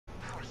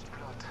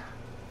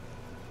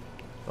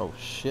Oh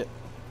shit.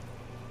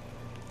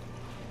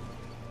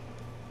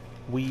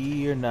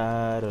 We're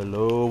not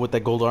alone with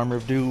that gold armor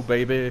dude,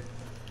 baby. You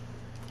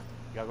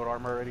got gold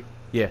armor already?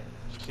 Yeah.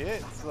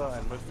 Shit,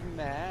 son, must be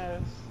nice.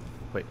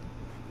 Wait.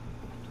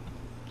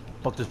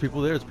 Fuck, there's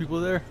people there. There's people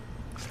there.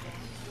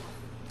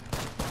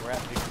 We're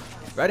at big.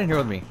 Right in here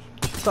with me.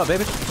 What's up,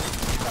 baby?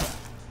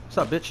 What's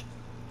up, bitch?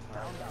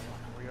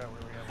 Where you at?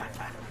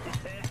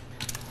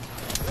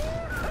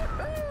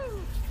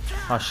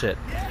 Oh shit.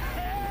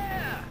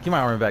 Give my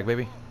armor back,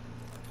 baby.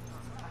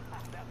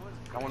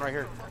 Got one right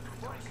here.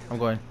 I'm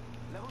going.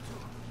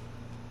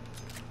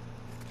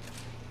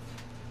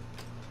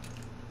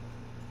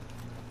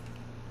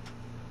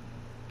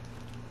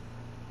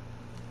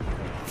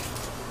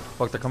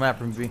 Fuck, they're coming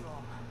after me, B.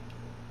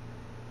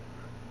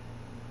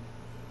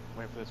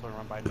 Waiting for this one to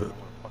run by me. I want to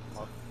fuck him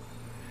up.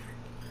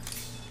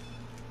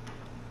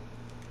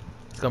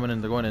 It's coming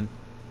in. They're going in.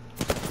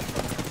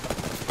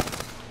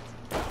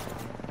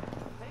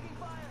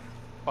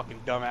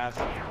 Fucking dumbass.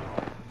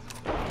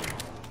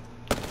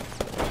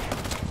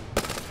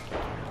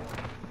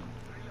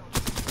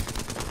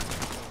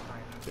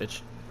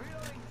 Bitch.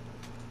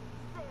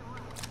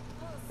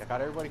 You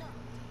got everybody?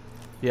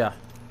 Yeah.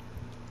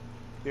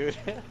 Dude,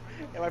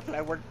 my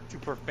plan worked to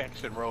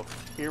perfection, bro.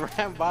 He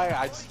ran by,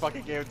 I just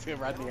fucking gave it to him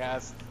right in the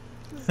ass.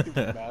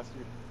 Stupid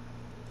bastard.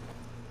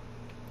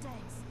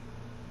 Thanks.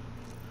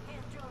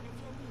 Hand drone if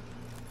you need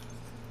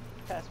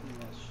it. Pass me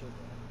that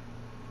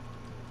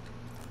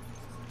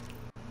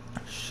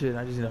shit. Shit,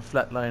 I just need a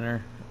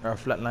flatliner. Or a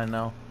flatline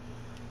now.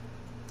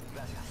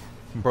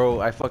 Bro,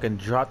 I fucking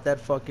dropped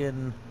that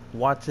fucking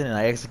Watson and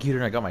I executed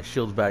and I got my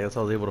shields back. That's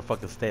how I was able to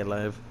fucking stay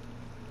alive.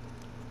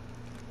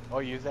 Oh,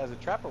 you use it as a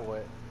trap or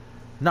what?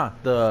 Nah,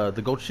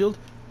 the gold shield.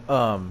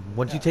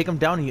 Once you take them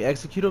down and you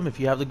execute them, if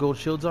you have the gold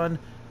shields on,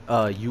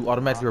 you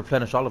automatically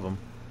replenish all of them.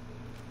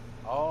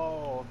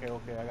 Oh,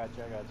 okay, I got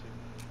you.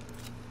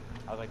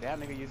 I was like, damn,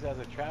 nigga, use it as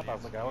a trap. I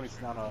was like, I only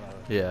seen on a...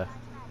 Yeah.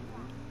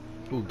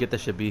 Ooh, get that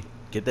shit, B.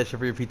 Get that shit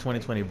for your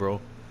P2020, bro.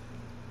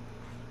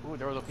 Ooh,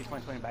 there was a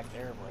P2020 back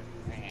there,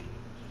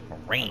 bro.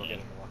 Rare.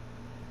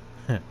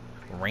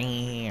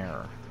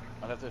 Rare.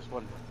 Oh, that's this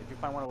one. If you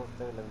find one over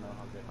there, let me know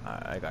how good.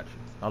 I got you.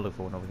 I'll look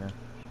for one over there.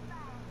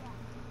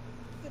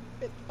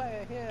 Bit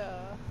fire here.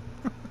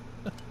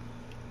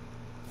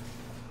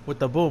 With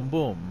the boom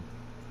boom.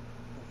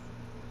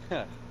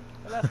 The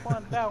last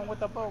one down with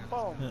the boom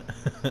boom.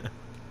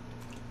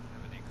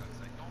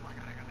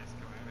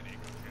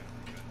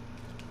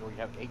 Do you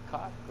have 8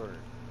 cock or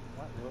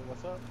what?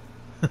 What's up?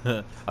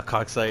 A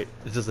cock sight.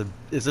 It's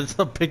just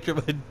a picture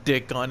of a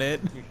dick on it.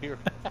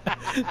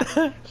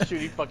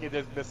 Shooting fucking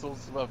those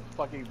missiles of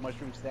fucking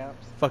mushroom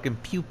stamps. Fucking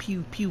pew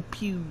pew pew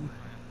pew.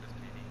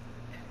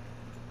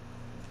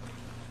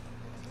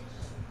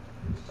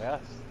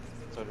 Yes.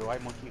 So do I,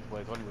 monkey.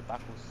 Pues only with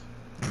tacos.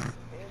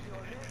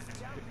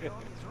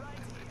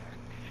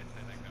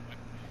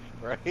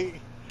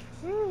 Right?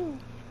 Woo.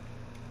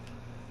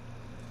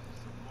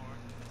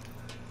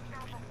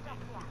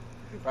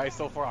 Right,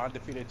 so far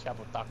undefeated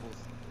Chapo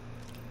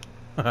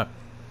tacos.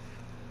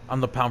 I'm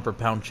the pound for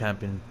pound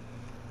champion.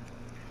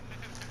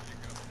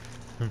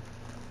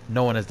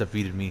 No one has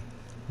defeated me.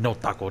 No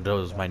taco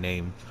knows my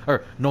name.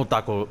 Or no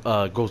taco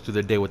goes through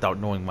the day without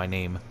knowing my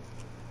name.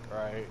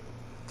 Right.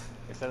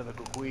 Instead of the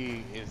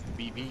cucuy is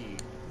the BB.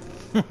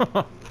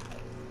 Tacos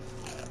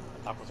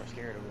are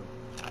scared of him.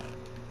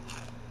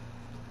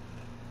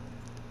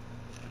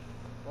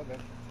 Okay.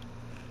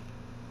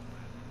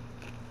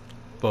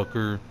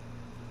 Fucker.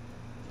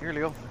 Here,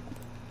 Leo.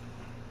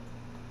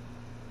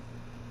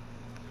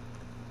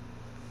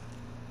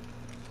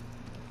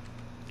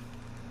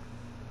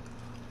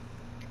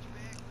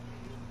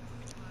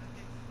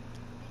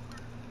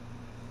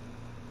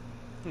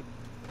 The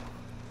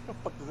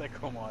fuck does that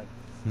come on?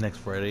 Next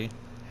Friday.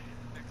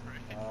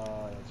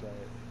 Oh, that's right.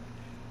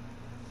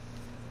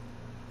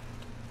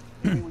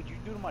 Hey, what'd you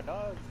do to my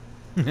dog?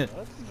 Yeah,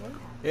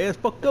 it's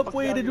fucked up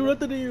way to do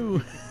nothing to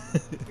you.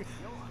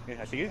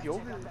 Yeah, I think it's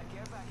yogurt.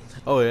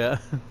 Oh yeah.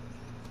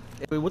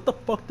 Wait, what the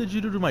fuck did you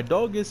do to my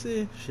dog, ese?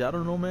 Shit, I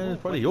don't know, man.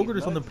 It's probably yogurt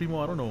or something,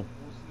 primo. I don't know.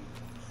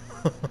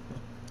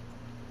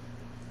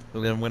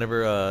 And then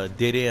whenever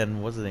Dede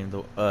and what's his name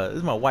though? This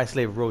is my white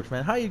slave Roach,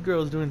 man. How you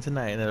girls doing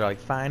tonight? And they're like,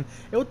 fine.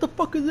 Hey, what the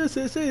fuck is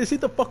this? Is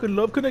it the fucking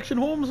Love Connection,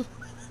 Holmes?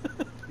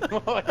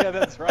 Oh yeah,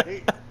 that's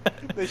right.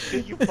 The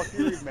shit you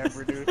fucking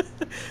remember, dude.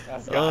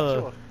 That's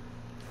gotcha.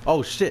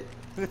 Oh shit.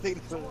 They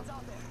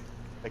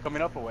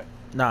coming up or what?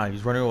 Nah,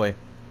 he's running away.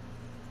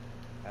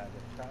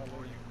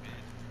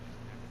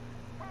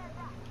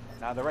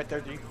 Nah, they're right there,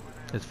 G.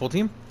 It's full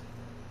team?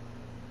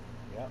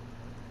 Yep.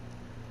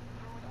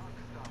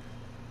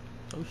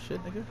 Oh shit,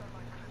 nigga.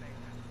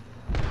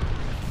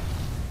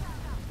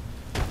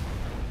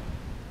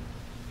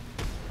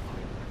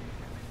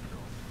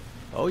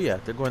 Oh yeah,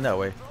 they're going that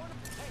way.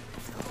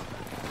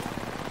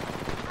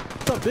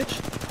 What's up, bitch?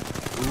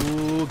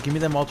 Ooh, give me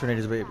them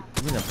alternators, baby.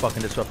 Give me them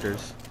fucking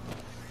disruptors.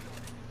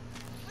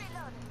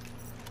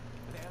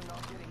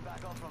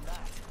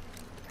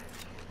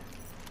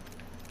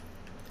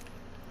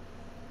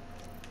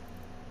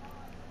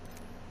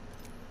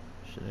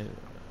 Shit.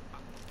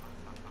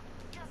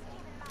 Just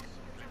giving my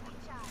shields a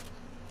recharge.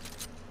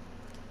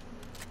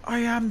 I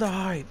am the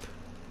hype.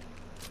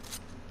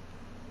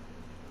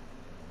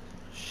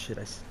 Shit,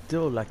 I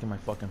still lacking my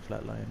fucking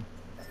flatline.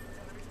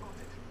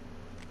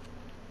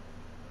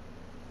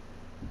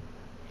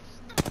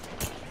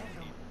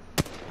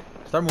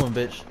 Start moving,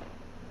 bitch.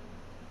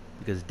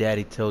 Because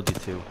daddy told you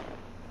to.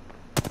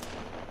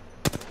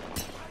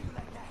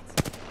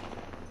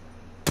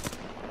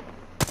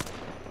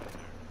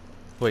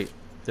 Wait,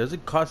 there's a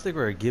caustic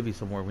or a gibby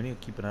somewhere. We need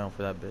to keep an eye out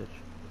for that bitch.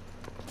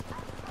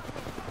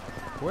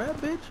 Where at,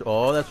 bitch?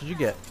 Oh, that's what you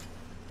get.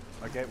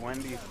 Okay,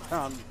 Wendy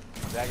found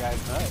that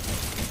guy's nut.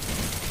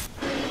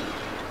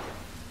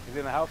 He's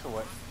in the house or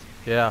what?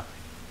 Yeah.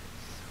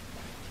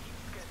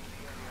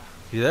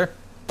 You there?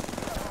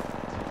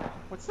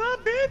 What's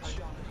up, bitch?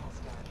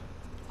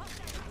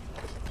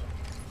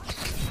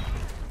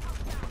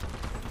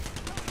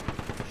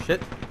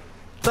 Shit.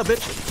 What's up,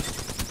 bitch?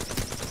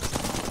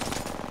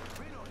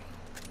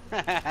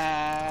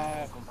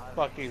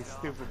 Fucking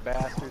stupid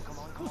bastards.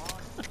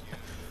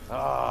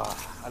 Oh,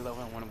 I love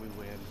it when we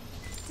win.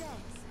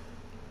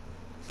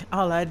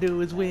 All I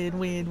do is win,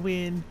 win,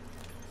 win.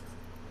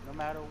 No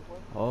matter what.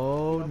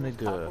 Oh, You know, those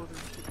nigga. tacos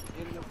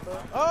in the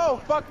butt. Oh,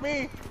 fuck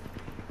me!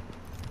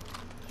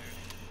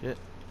 Shit.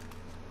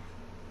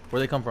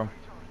 Where'd they come from?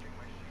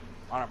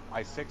 On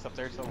I-6 up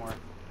there somewhere.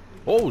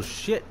 Oh,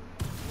 shit.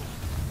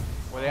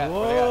 Where they at?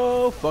 Where they at?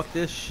 Whoa, fuck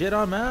this shit,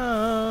 I'm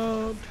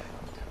out.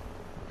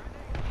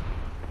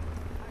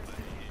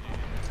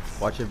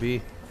 Watch it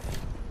be.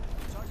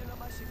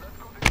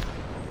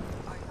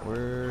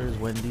 Where's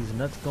Wendy's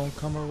nuts gonna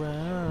come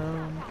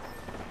around?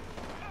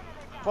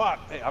 Fuck!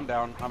 Hey, I'm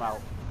down. I'm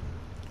out.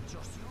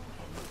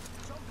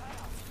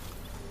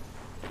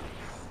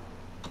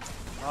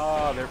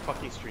 Oh, they're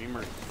fucking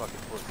streamers. Fucking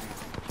pussies.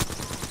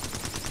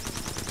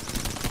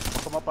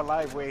 Come up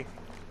alive, way.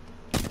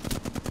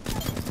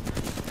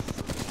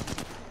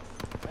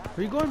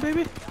 Where you going,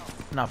 baby?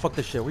 Nah, fuck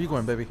this shit. Where you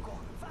going, baby?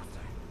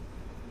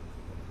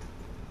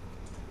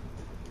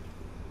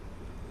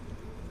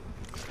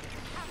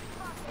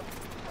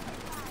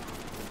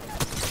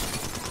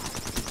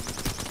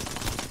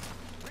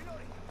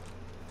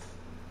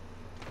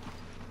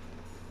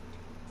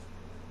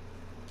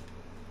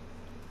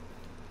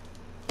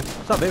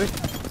 What's up, baby?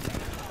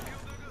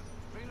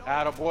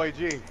 Attaboy,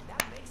 G.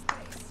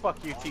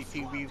 Fuck you,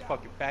 TTV,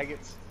 fucking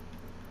faggots.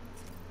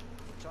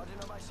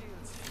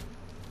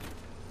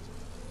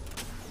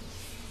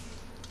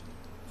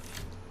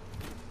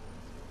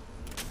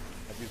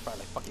 That dude's probably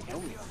like, fucking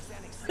kill me.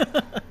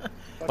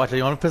 Watch it.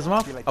 You want to piss him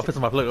off? I'll piss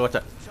him off. Look, watch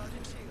that.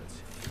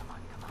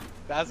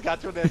 That's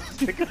got you there.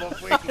 Pick him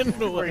up, wait. I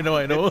know,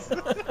 I know.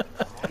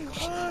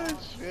 Oh,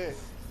 shit.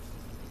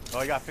 Oh,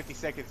 I got 50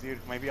 seconds, dude.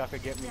 Maybe I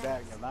could get me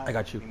back. If not, I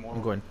got you. anymore.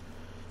 I'm going.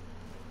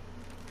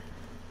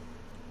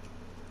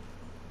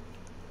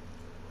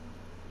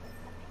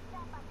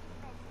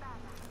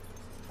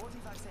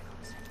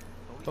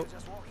 Oh.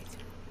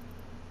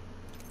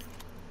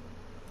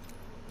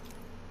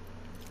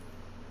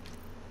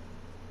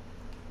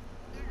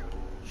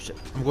 Shit,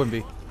 I'm going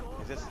B.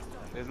 Is this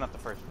is not the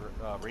first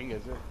ring,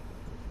 is it?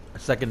 A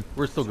second.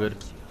 We're still good.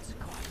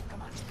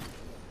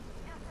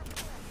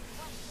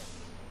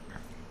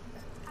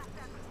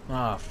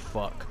 Ah,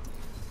 fuck.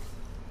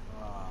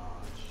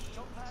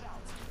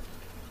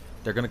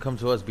 They're gonna come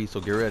to us, B, so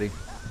get ready.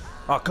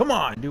 Oh, come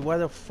on, dude. Why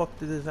the fuck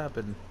did this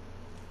happen?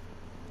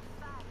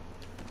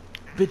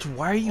 Bitch,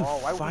 why are you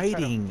why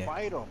fighting? Would we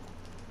try to fight him?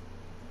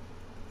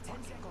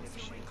 10 seconds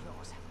till ring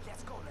close.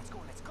 Let's go, let's go,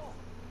 let's go.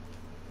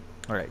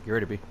 Alright, get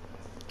ready, B.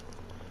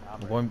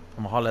 I'm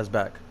gonna haul ass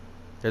back.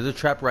 There's a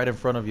trap right in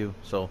front of you,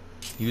 so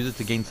use it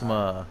to gain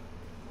some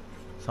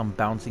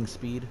bouncing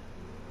speed.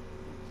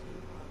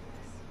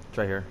 It's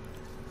right here.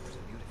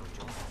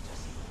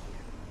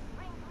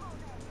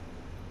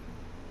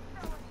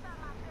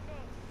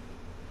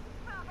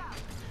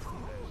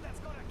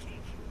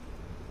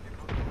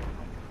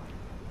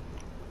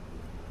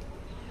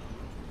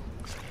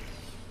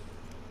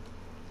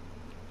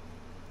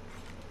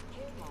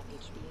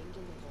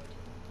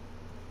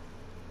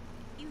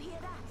 You hear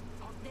that?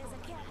 There's a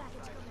care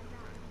package coming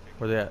now.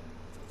 Where they at?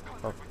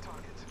 Oh.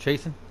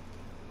 Chasing?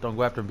 Don't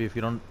go after him, B, if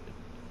you don't.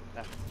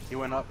 Yeah, he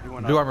went up. He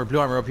went Blue up.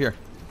 armor up here.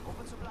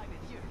 Open supply bin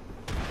here.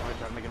 I'm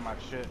trying to make him my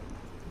shit.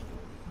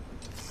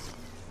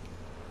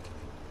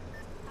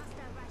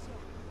 Hostile right here.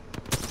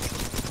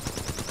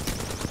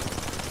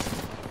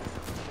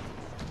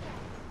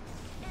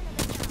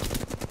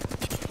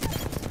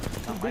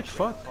 Oh, bitch,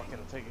 fuck. Fuck it,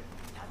 I'll take it.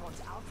 That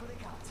one's out for the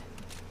count.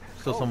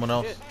 Still Oh, someone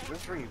else. shit,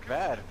 this ring's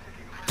bad.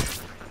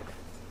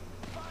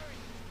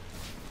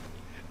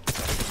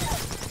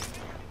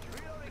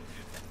 Reloading.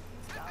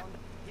 Down.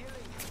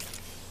 Healing.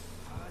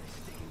 Oh, this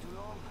is taking too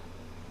long.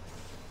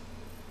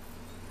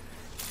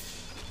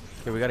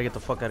 Okay, we gotta get the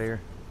fuck out of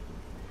here.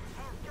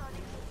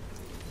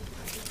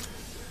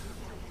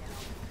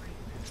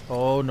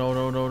 Oh, no,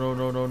 no, no, no,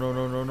 no, no, no,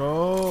 no, no,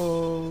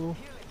 no.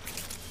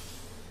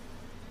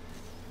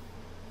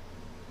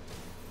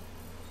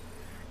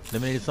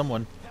 Eliminated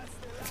someone. That's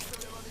the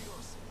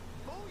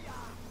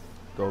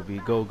Go B.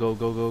 Go, go,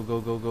 go, go, go,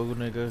 go, go,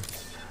 nigga.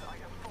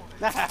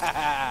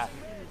 Yeah,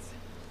 Minutes.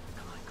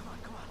 Come on,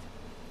 come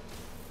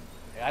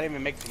on. I didn't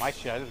even make my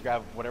shit. I just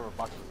grabbed whatever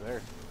box was there.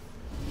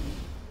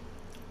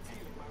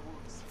 Healing my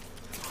wounds.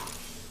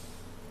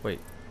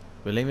 Wait.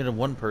 We're leaving to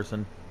one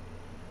person.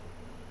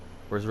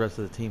 Where's the rest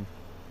of the team?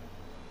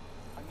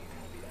 I need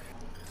heavy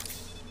ammo.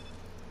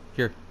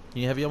 Here.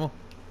 You need heavy ammo?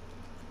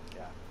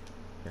 Yeah.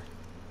 Here.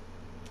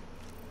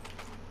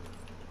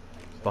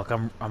 Fuck,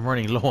 I'm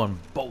running low on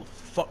both.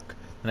 Fuck.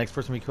 The next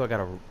person we kill, I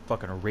gotta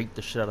fucking rape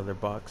the shit out of their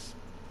box.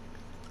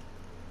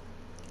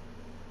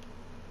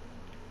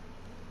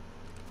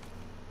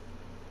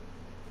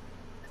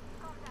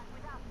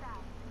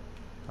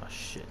 Oh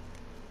shit.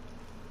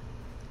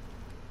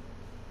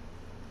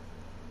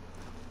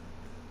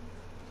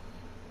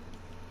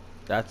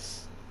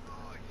 That's.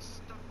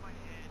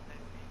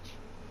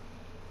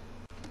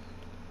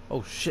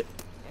 Oh shit.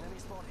 Enemy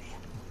spotted.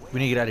 We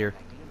need to get out of here.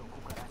 Like little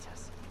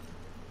cucarachas.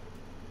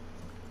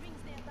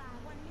 Rings nearby.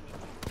 1 minute.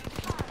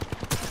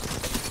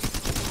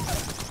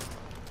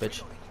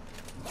 Bitch.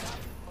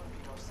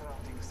 Marking our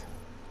surroundings.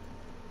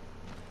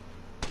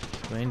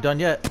 We ain't done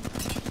yet.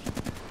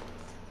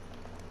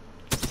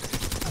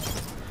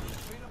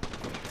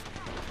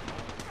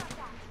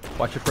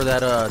 Watch it for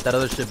that that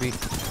other shit B. And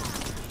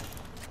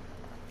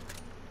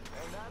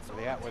that's all.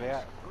 Where they at? Where they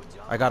at? Good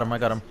job. I got him, I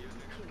got him.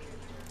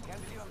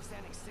 Can't believe I'm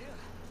standing still.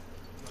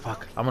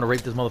 Fuck. I'm gonna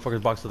rape this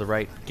motherfucker's box to the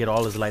right. Get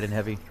all his light and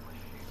heavy.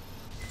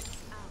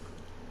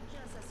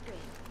 Just a screen.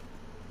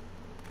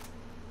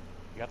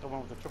 You got the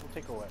one with the triple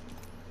take or what?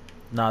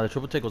 Nah, the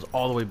triple take was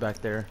all the way back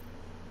there.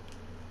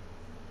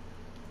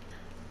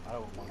 I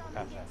don't want to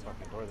pass that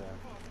fucking door there.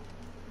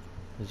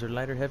 Is there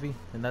light or heavy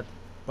in that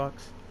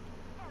box?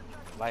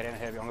 Light and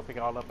heavy. I'm gonna pick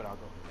it all up and I'll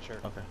go. Sure.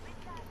 Okay.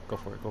 Go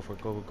for it, go for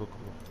it. Go, go, go, go.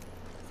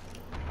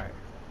 Alright.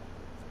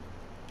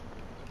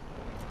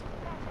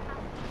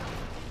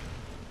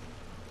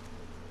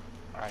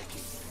 Alright, G.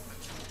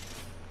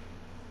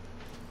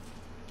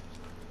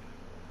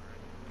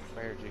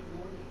 Right here, G.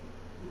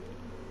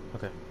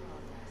 Okay.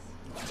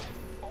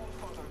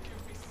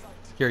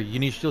 Here, you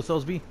need shield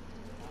cells, B?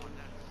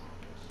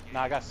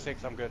 Nah, I got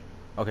 6. I'm good.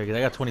 Okay, 'cause I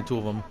got 22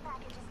 of them.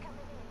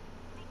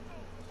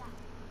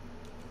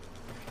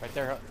 Right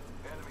there.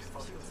 Enemy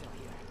spotted. Shield cell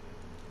here.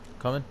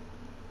 Coming?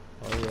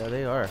 Oh yeah,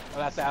 they are. Oh,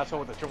 that's the asshole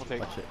with the triple take.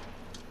 Watch it.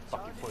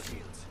 Fucking pussy.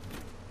 Shields.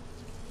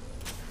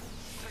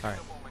 Alright.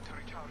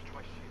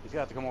 He's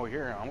gonna have to come over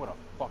here. I'm gonna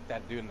fuck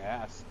that dude in the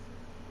ass.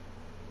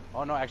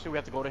 Oh no, actually we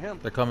have to go to him.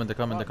 They're coming, they're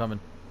coming, they're Fuck. coming.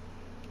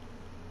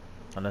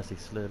 Unless he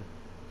slid.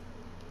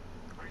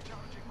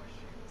 Recharging my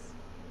shields.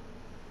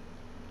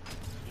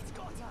 It's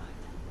go time.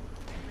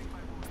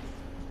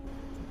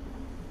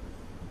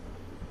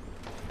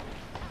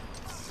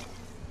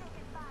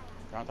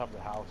 They're on top of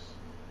the house.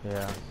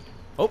 Yeah.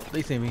 Oh,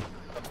 they see me.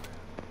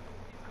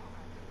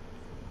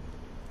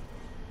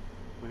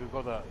 We could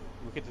go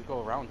we could just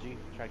go around, G.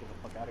 Try to get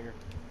the fuck out of here.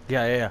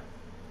 Yeah, yeah, yeah.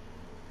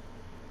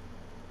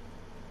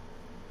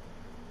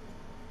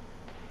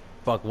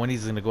 Fuck,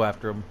 Wendy's gonna go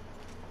after him.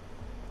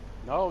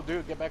 No,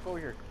 dude, get back over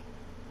here.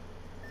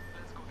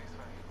 Let's go this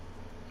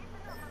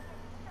way.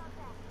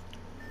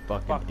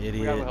 Fucking Fuck, we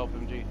idiot. gotta help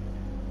him, G.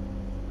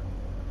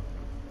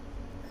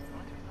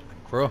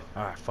 Bro,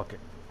 alright, fuck it.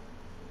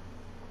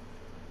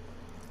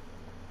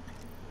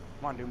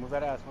 Come on, dude, move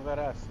that ass, move that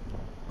ass.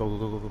 Go, go,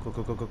 go, go, go,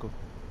 go, go, go, go.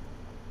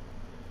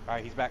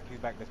 Alright, he's back,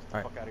 Let's get the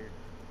Alright. fuck out of here.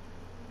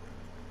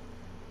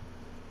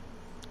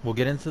 We'll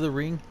get into the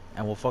ring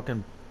and we'll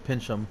fucking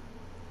pinch him.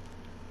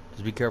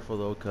 Just be careful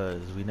though,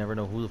 cause we never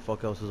know who the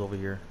fuck else is over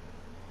here.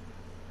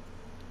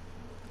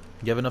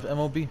 You have enough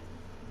MOB?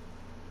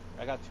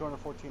 I got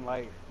 214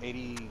 light,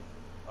 80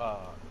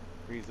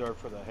 reserved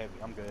for the heavy.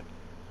 I'm good.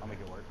 I'll make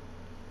it work.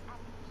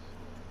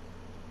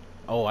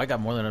 Oh, I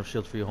got more than enough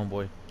shields for you,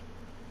 homeboy.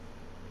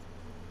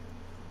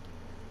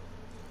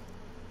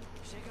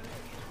 Shake a leg.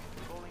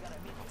 We've only got a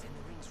minute and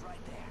the ring's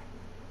right there.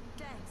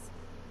 Thanks.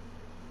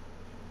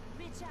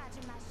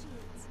 Recharging my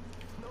shields.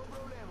 No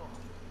problemo.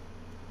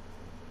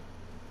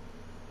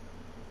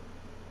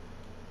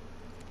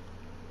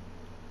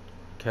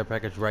 Care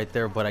package right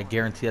there, but I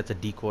guarantee that's a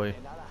decoy.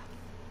 De nada.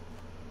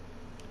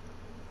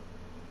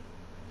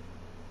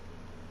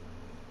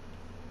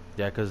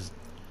 Yeah, cause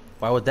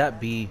why would that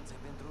be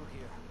Have been through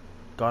here.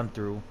 gone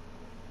through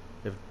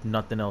if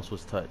nothing else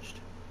was touched?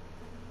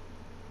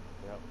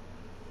 Yep.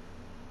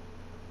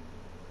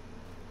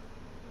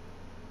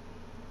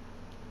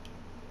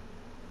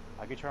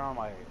 I could turn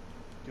on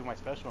do my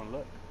special and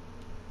look.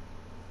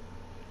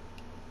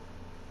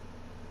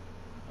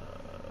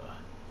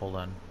 Hold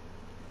on.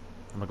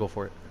 I'm gonna go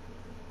for it.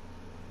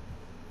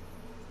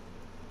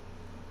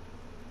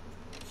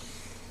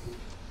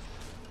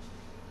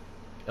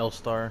 L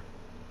star,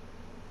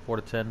 4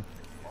 to 10.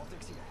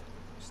 Optics here.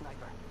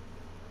 Sniper.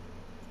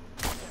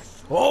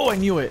 Oh, I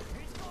knew it.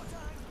 It's go time.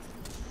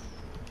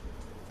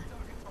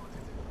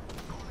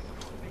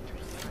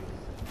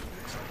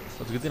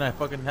 That's a good thing I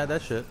fucking had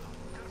that shit.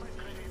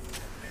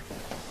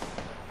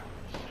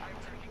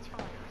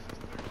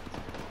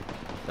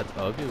 That's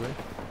ugly, right?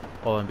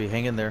 Oh, and be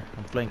hanging there.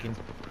 I'm flanking.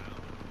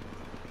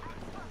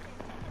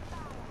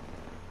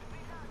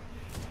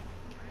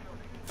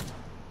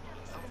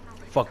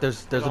 Fuck,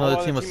 there's There's a another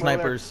whole team other of team over there.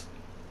 snipers.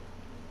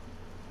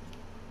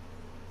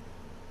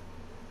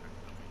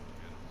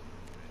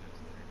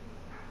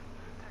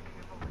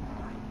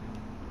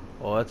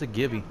 Oh, that's a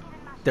gibby.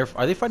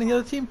 Are they fighting the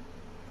other team?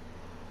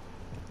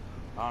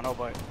 I don't know,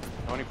 but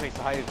the only place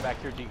to hide is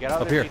back here. G, get out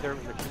Up of there. here. G, they're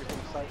shooting from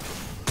the site.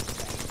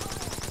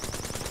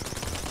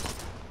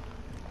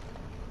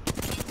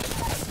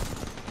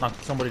 Knock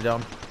somebody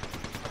down.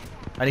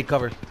 I need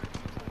cover.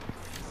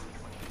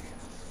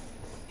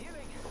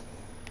 Healing.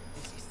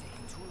 This is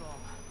taking too long.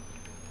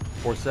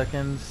 4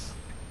 seconds.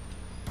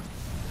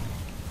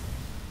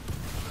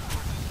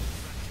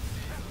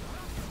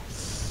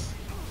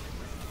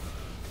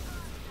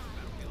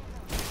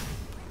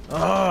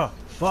 Ah,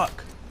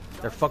 fuck.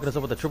 They're fucking us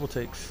up with the triple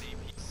takes.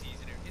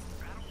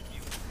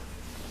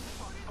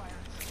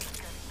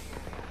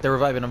 They're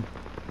reviving him.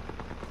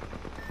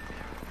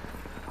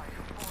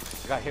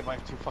 I got hit by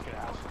 2 fucking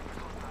assholes.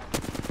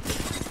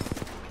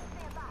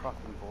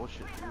 Fucking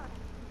bullshit, dude. And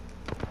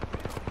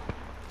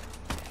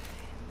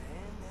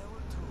there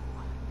were 2.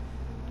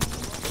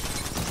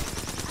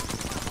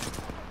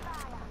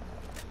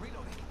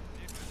 Reloading.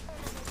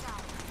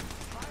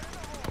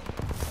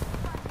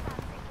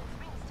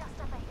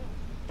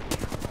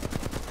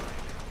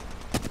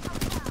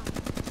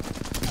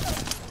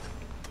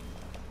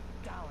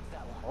 Down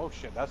that one. Oh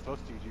shit, that's those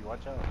 2, G.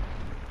 Watch out.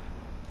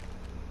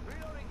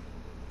 Reloading.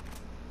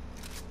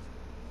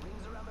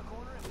 Rings around the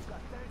corner and we've got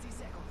 30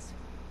 seconds.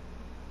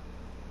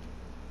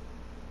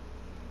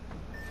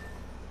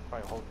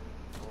 Probably a whole.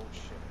 Oh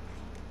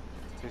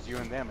shit. It's you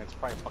and them. It's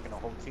probably fucking a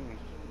whole team.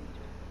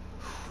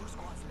 2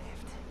 squads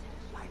left.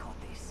 I got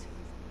this.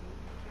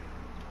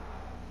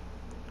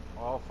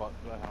 Oh fuck. What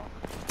the hell?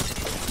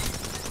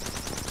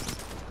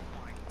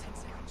 10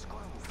 seconds.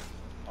 Gotta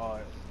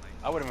move.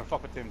 I wouldn't even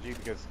fuck with him, G,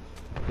 because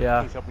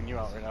Yeah. he's helping you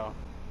out right now.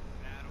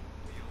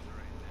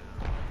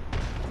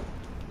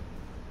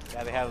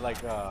 Yeah, they had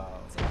like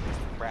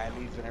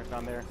Bradleys and everything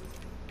on there.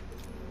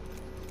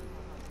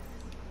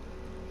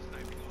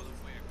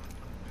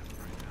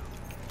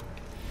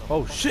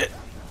 Oh shit.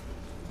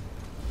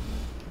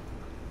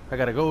 I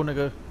gotta go,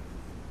 nigga.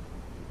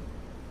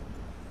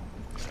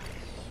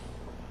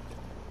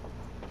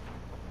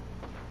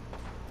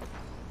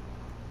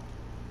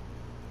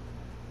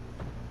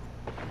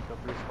 Kill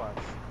 3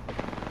 spots.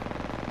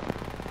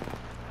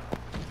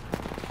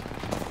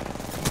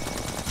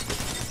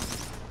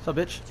 What's up,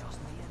 bitch? Just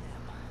me and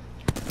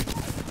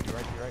them. You're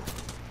right, you're right.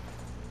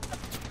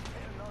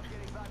 They're not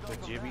getting back The up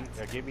from Gibby, that.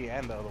 the Gibby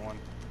and the other one.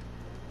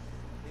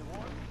 The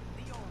one,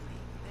 the only,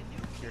 the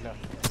new You're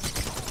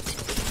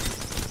left.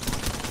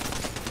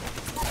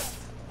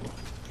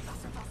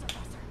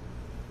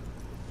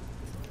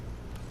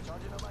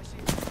 charging on my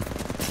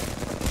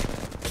shield.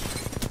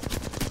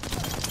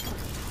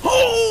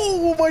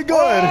 Oh my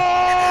god!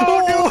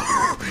 Oh,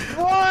 dude!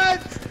 What?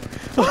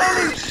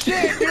 Holy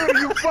shit, dude!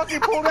 You fucking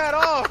pulled that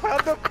off! How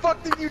the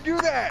fuck did you do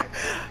that?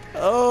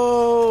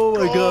 Oh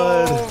my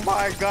god! Oh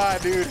my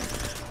god, dude!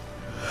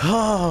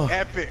 Oh.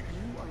 Epic!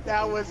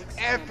 That was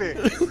epic!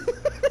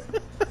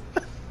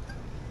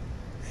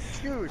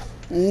 Dude,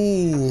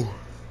 Ooh.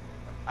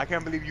 I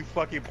can't believe you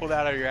fucking pulled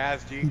that out of your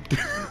ass, G.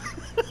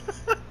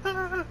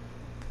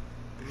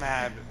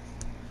 Man,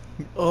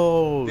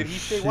 Oh. did he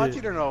stay shit.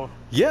 watching or no?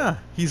 Yeah,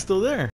 he's still there.